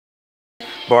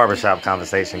Barbershop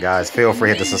conversation, guys. Feel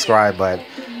free to hit the subscribe button.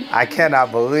 I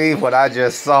cannot believe what I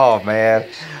just saw, man.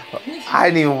 I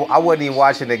wasn't even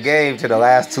watching the game to the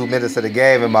last 2 minutes of the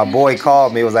game, and my boy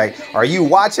called me. Was like, "Are you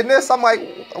watching this?" I'm like,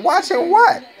 "Watching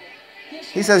what?"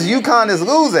 He says, "UConn is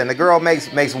losing." The girl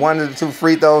makes one of the two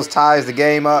free throws, ties the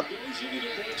game up,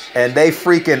 and they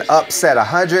freaking upset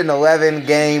 111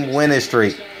 game winning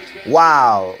streak.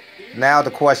 Wow. Now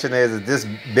the question is this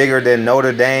bigger than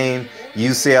Notre Dame,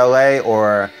 UCLA,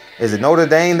 or is it Notre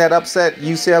Dame that upset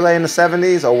UCLA in the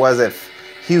 70s, or was it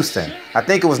Houston? I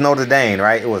think it was Notre Dame,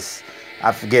 right? It was,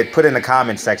 I forget. Put in the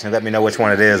comment section. Let me know which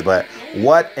one it is. But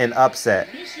what an upset.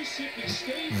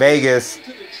 Vegas,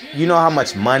 you know how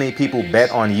much money people bet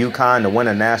on UConn to win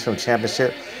a national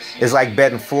championship? It's like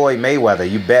betting Floyd Mayweather.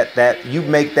 You bet that, you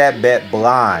make that bet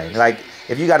blind. Like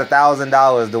if you got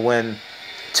 $1,000 to win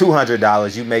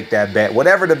 $200, you make that bet.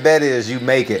 Whatever the bet is, you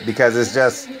make it, because it's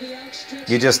just,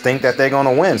 you just think that they're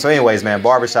gonna win. So anyways, man,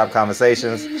 Barbershop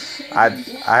conversations. I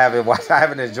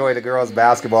haven't enjoyed a girls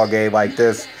basketball game like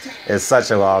this in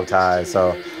such a long time.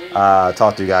 So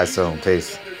talk to you guys soon.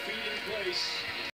 Peace.